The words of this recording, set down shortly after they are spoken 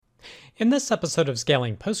In this episode of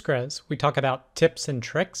Scaling Postgres, we talk about tips and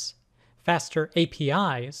tricks, faster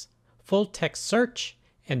APIs, full text search,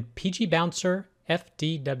 and PG Bouncer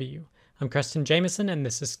FDW. I'm Preston Jameson, and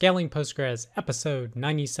this is Scaling Postgres, episode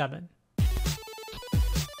 97.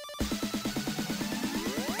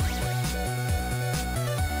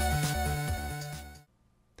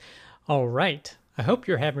 All right, I hope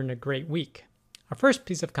you're having a great week. Our first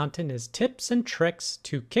piece of content is tips and tricks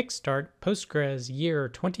to kickstart Postgres year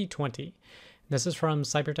 2020. This is from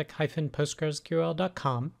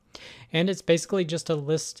cybertech-postgresql.com, and it's basically just a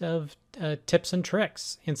list of tips and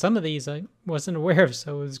tricks. And some of these I wasn't aware of,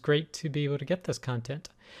 so it was great to be able to get this content.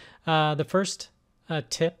 The first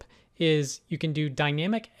tip is you can do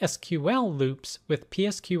dynamic SQL loops with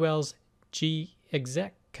PSQL's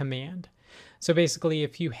gexec command. So basically,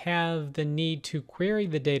 if you have the need to query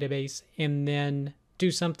the database and then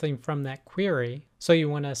do something from that query, so you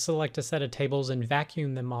want to select a set of tables and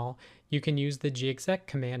vacuum them all, you can use the gexec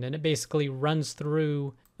command, and it basically runs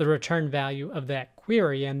through the return value of that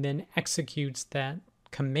query and then executes that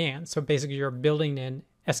command. So basically, you're building an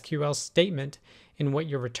SQL statement in what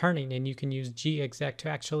you're returning, and you can use gexec to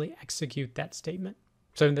actually execute that statement.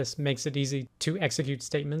 So this makes it easy to execute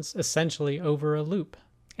statements essentially over a loop.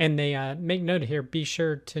 And they make note here, be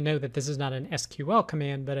sure to know that this is not an SQL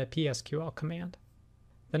command, but a PSQL command.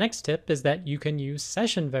 The next tip is that you can use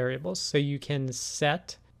session variables. So you can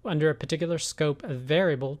set under a particular scope a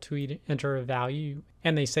variable to enter a value.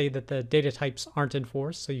 And they say that the data types aren't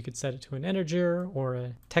enforced. So you could set it to an integer or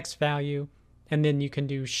a text value. And then you can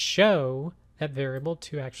do show that variable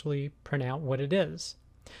to actually print out what it is.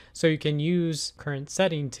 So you can use current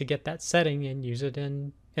setting to get that setting and use it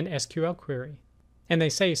in an SQL query. And they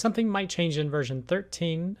say something might change in version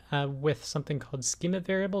 13 with something called schema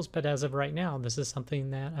variables, but as of right now, this is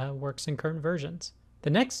something that works in current versions. The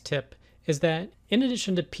next tip is that in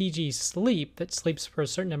addition to PG sleep, that sleeps for a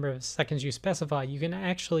certain number of seconds you specify, you can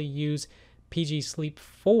actually use PG sleep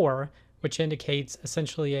 4, which indicates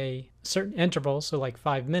essentially a certain interval, so like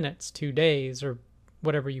 5 minutes, 2 days, or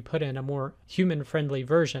whatever you put in, a more human-friendly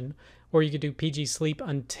version. Or you could do PG sleep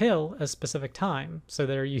until a specific time. So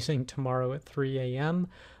they're using tomorrow at 3 a.m.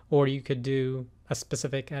 Or you could do a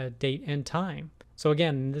specific date and time. So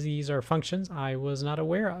again, these are functions I was not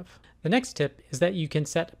aware of. The next tip is that you can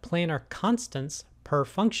set planner constants per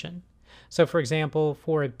function. So for example,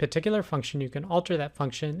 for a particular function, you can alter that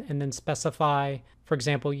function and then specify, for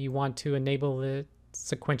example, you want to enable the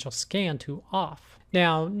sequential scan to off.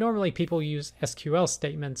 Now, normally people use SQL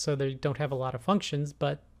statements, so they don't have a lot of functions,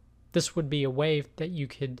 but this would be a way that you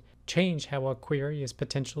could change how a query is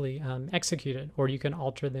potentially executed, or you can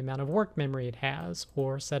alter the amount of work memory it has,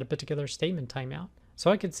 or set a particular statement timeout.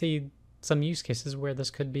 So I could see some use cases where this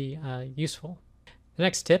could be useful. The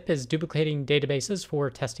next tip is duplicating databases for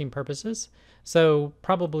testing purposes. So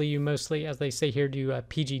probably you mostly, as they say here, do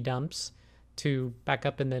PG dumps to back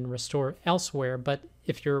up and then restore elsewhere. But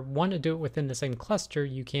if you want to do it within the same cluster,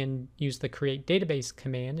 you can use the create database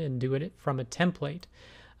command and do it from a template.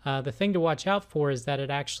 The thing to watch out for is that it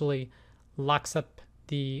actually locks up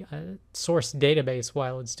the source database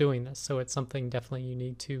while it's doing this. So it's something definitely you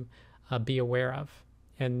need to be aware of,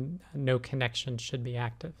 and no connection should be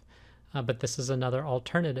active. But this is another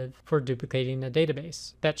alternative for duplicating a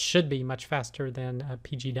database. That should be much faster than a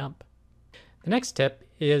PG dump. The next tip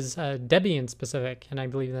is Debian specific, and I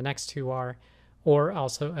believe the next two are, or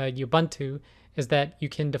also Ubuntu, is that you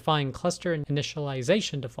can define cluster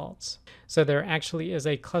initialization defaults. So there actually is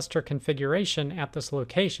a cluster configuration at this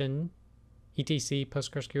location, etc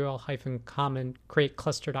postgresql-common create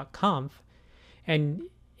cluster.conf, and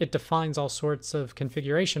it defines all sorts of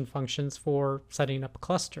configuration functions for setting up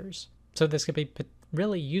clusters. So this could be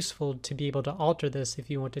really useful to be able to alter this if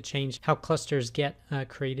you want to change how clusters get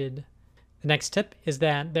created. The next tip is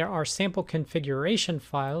that there are sample configuration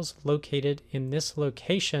files located in this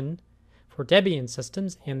location for Debian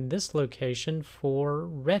systems and this location for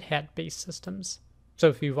Red Hat-based systems. So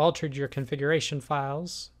if you've altered your configuration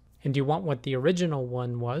files and you want what the original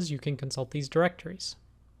one was, you can consult these directories.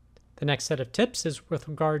 The next set of tips is with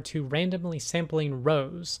regard to randomly sampling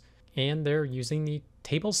rows, and they're using the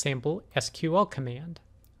table sample SQL command.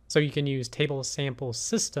 So you can use table sample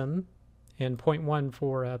system and 0.1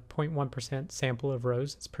 for a 0.1% sample of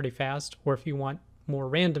rows. It's pretty fast. Or if you want more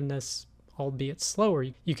randomness, albeit slower,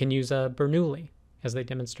 you can use a Bernoulli, as they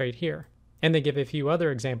demonstrate here. And they give a few other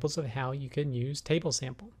examples of how you can use table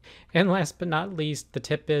sample. And last but not least, the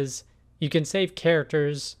tip is you can save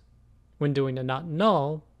characters when doing a not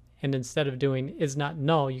null, and instead of doing is not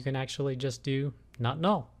null, you can actually just do not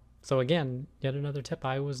null. So again, yet another tip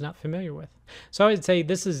I was not familiar with. So I would say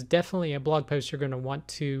this is definitely a blog post you're going to want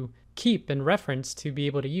to keep and reference to be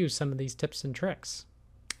able to use some of these tips and tricks.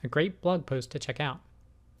 A great blog post to check out.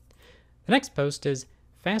 The next post is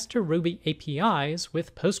Faster Ruby APIs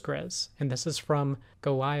with Postgres, and this is from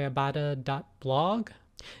goiabada.blog.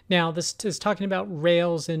 Now, this is talking about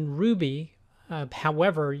Rails and Ruby.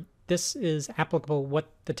 However, this is applicable,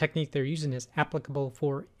 what the technique they're using is applicable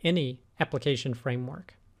for any application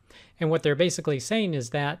framework. And what they're basically saying is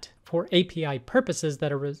that for API purposes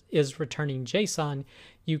that is returning JSON,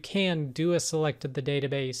 you can do a select of the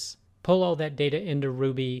database, pull all that data into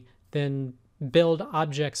Ruby, then build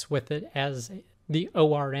objects with it as the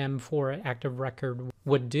ORM for an active record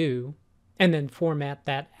would do, and then format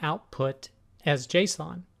that output as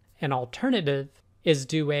JSON. An alternative is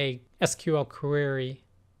do a SQL query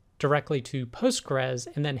directly to Postgres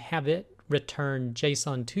and then have it return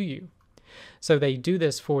JSON to you. So they do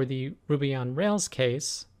this for the Ruby on Rails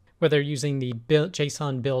case, where they're using the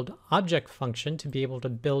JSON build object function to be able to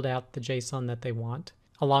build out the JSON that they want,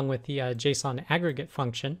 along with the JSON aggregate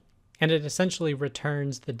function. And it essentially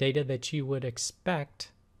returns the data that you would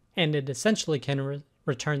expect, and it essentially can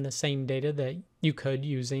return the same data that you could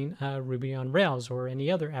using Ruby on Rails or any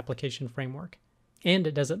other application framework. And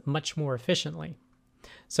it does it much more efficiently.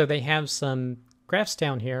 So they have some graphs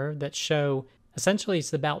down here that show essentially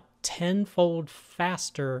it's about 10-fold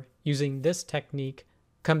faster using this technique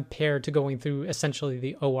compared to going through essentially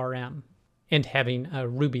the ORM and having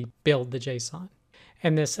Ruby build the JSON.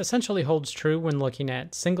 And this essentially holds true when looking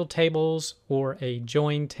at single tables or a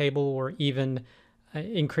join table or even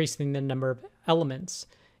increasing the number of elements.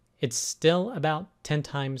 It's still about 10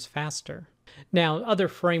 times faster. Now, other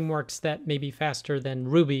frameworks that may be faster than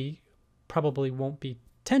Ruby probably won't be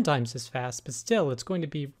 10 times as fast, but still it's going to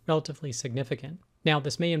be relatively significant. Now,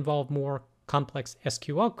 this may involve more complex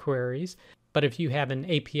SQL queries, but if you have an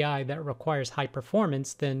API that requires high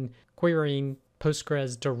performance, then querying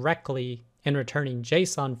Postgres directly and returning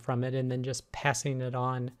JSON from it and then just passing it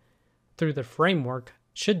on through the framework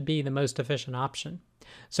should be the most efficient option.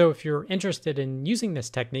 So if you're interested in using this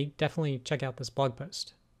technique, definitely check out this blog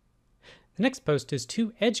post. The next post is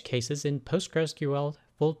 2 edge cases in PostgreSQL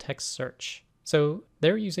full text search. So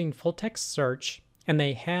they're using full text search, and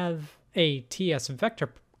they have a TS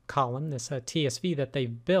vector column, this TSV that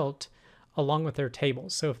they've built along with their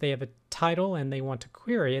tables. So if they have a title and they want to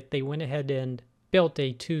query it, they went ahead and built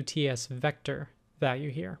a 2TS vector value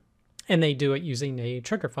here. And they do it using a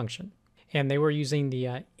trigger function. And they were using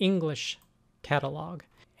the English catalog.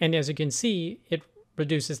 And as you can see, it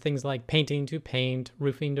reduces things like painting to paint,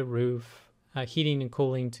 roofing to roof, heating and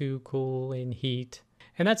cooling to cool and heat.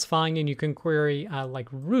 And that's fine, and you can query like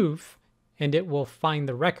roof, and it will find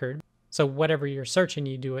the record. So whatever you're searching,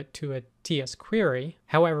 you do it to a TS query.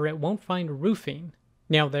 However, it won't find roofing.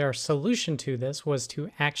 Now, their solution to this was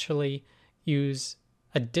to actually use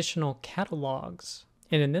additional catalogs.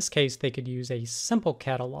 And in this case, they could use a simple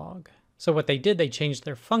catalog. So what they did, they changed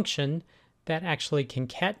their function that actually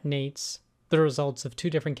concatenates the results of 2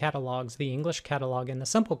 different catalogs, the English catalog and the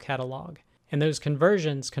simple catalog. And those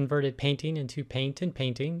conversions converted painting into paint and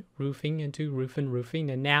painting, roofing into roof and roofing.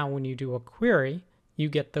 And now when you do a query, you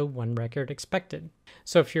get the one record expected.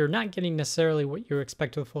 So if you're not getting necessarily what you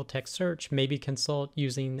expect with full text search, maybe consult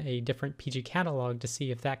using a different PG catalog to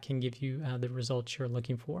see if that can give you the results you're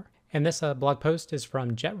looking for. And this blog post is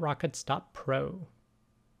from jetrockets.pro.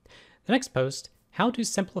 The next post, how to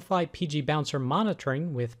simplify PG Bouncer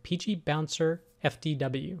monitoring with PG Bouncer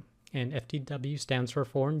FDW. And FDW stands for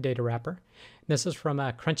Foreign Data Wrapper. This is from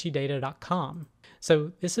crunchydata.com.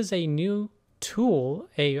 So this is a new tool,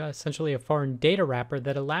 essentially a foreign data wrapper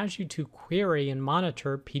that allows you to query and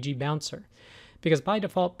monitor PG Bouncer. Because by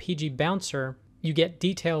default, PG Bouncer, you get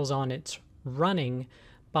details on its running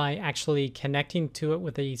by actually connecting to it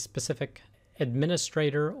with a specific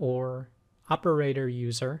administrator or operator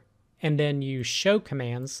user, and then you show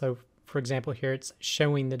commands. So for example, here it's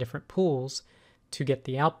showing the different pools to get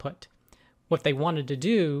the output. What they wanted to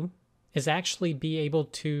do is actually be able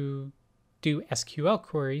to do SQL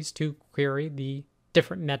queries to query the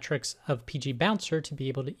different metrics of PG Bouncer to be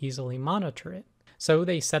able to easily monitor it. So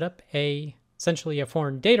they set up essentially a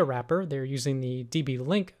foreign data wrapper. They're using the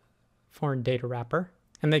DB-Link foreign data wrapper,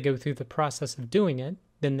 and they go through the process of doing it.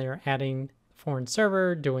 Then they're adding foreign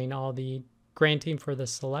server, doing all the granting for the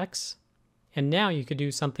selects. And now you could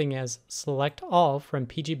do something as select all from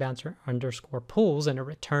pgbouncer_pools, and it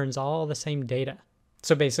returns all the same data.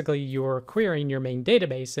 So basically you're querying your main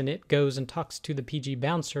database, and it goes and talks to the PG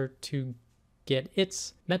Bouncer to get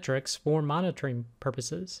its metrics for monitoring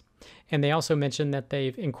purposes. And they also mentioned that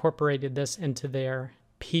they've incorporated this into their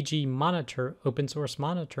PG Monitor open source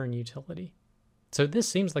monitoring utility. So this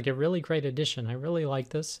seems like a really great addition. I really like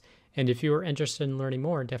this. And if you are interested in learning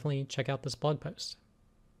more, definitely check out this blog post.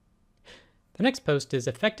 The next post is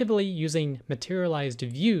effectively using materialized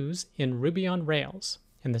views in Ruby on Rails.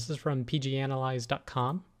 And this is from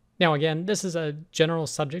pganalyze.com. Now, again, this is a general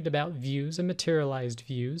subject about views and materialized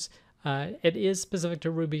views. It is specific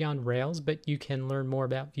to Ruby on Rails, but you can learn more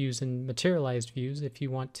about views and materialized views if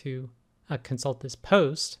you want to consult this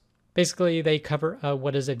post. Basically, they cover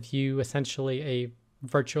what is a view, essentially a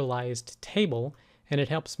virtualized table, and it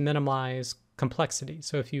helps minimize complexity.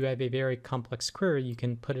 So if you have a very complex query, you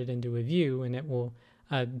can put it into a view and it will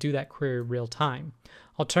do that query real time.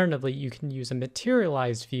 Alternatively, you can use a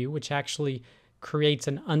materialized view, which actually creates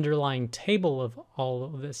an underlying table of all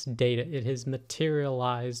of this data. It has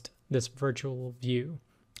materialized this virtual view.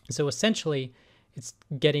 So essentially, it's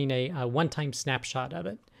getting a one-time snapshot of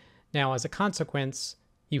it. Now, as a consequence,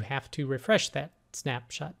 you have to refresh that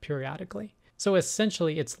snapshot periodically. So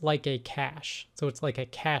essentially, it's like a cache. So it's like a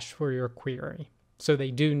cache for your query. So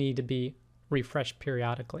they do need to be refreshed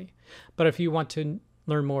periodically. But if you want to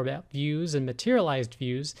learn more about views and materialized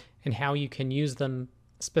views and how you can use them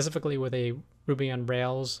specifically with a Ruby on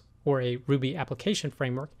Rails or a Ruby application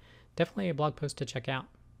framework, definitely a blog post to check out.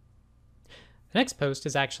 The next post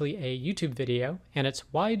is actually a YouTube video, and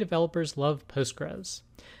it's Why Developers Love Postgres.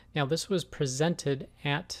 Now, this was presented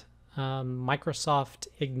at Microsoft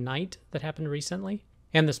Ignite that happened recently,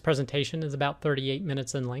 and this presentation is about 38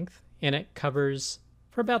 minutes in length, and it covers,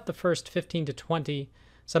 for about the first 15 to 20,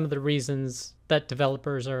 some of the reasons that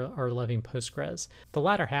developers are loving Postgres. The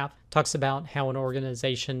latter half talks about how an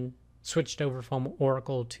organization switched over from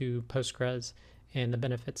Oracle to Postgres and the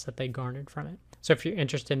benefits that they garnered from it. So if you're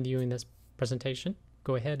interested in viewing this presentation,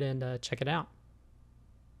 go ahead and check it out.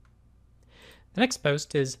 The next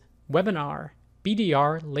post is Webinar,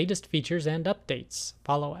 BDR Latest Features and Updates,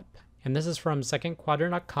 Follow-Up. And this is from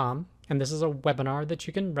secondquadrant.com, and this is a webinar that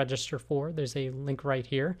you can register for. There's a link right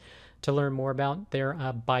here to learn more about their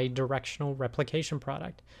bidirectional replication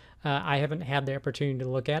product. I haven't had the opportunity to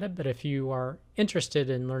look at it, but if you are interested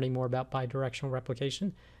in learning more about bidirectional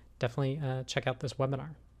replication, definitely check out this webinar.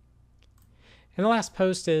 And the last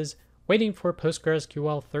post is Waiting for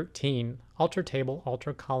PostgreSQL 13, Alter Table,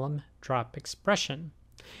 Alter Column, Drop Expression.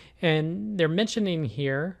 And they're mentioning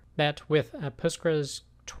here that with Postgres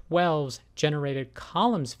 12's generated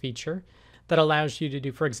columns feature that allows you to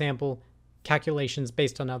do, for example, calculations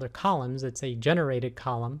based on other columns, it's a generated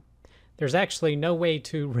column. There's actually no way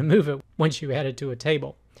to remove it once you add it to a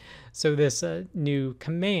table. So this new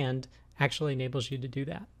command actually enables you to do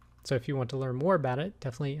that. So if you want to learn more about it,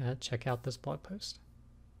 definitely check out this blog post.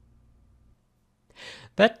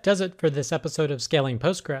 That does it for this episode of Scaling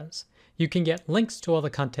Postgres. You can get links to all the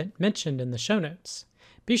content mentioned in the show notes.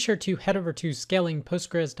 Be sure to head over to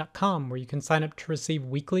scalingpostgres.com where you can sign up to receive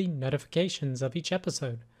weekly notifications of each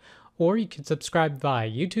episode, or you can subscribe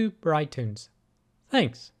via YouTube or iTunes.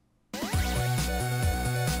 Thanks.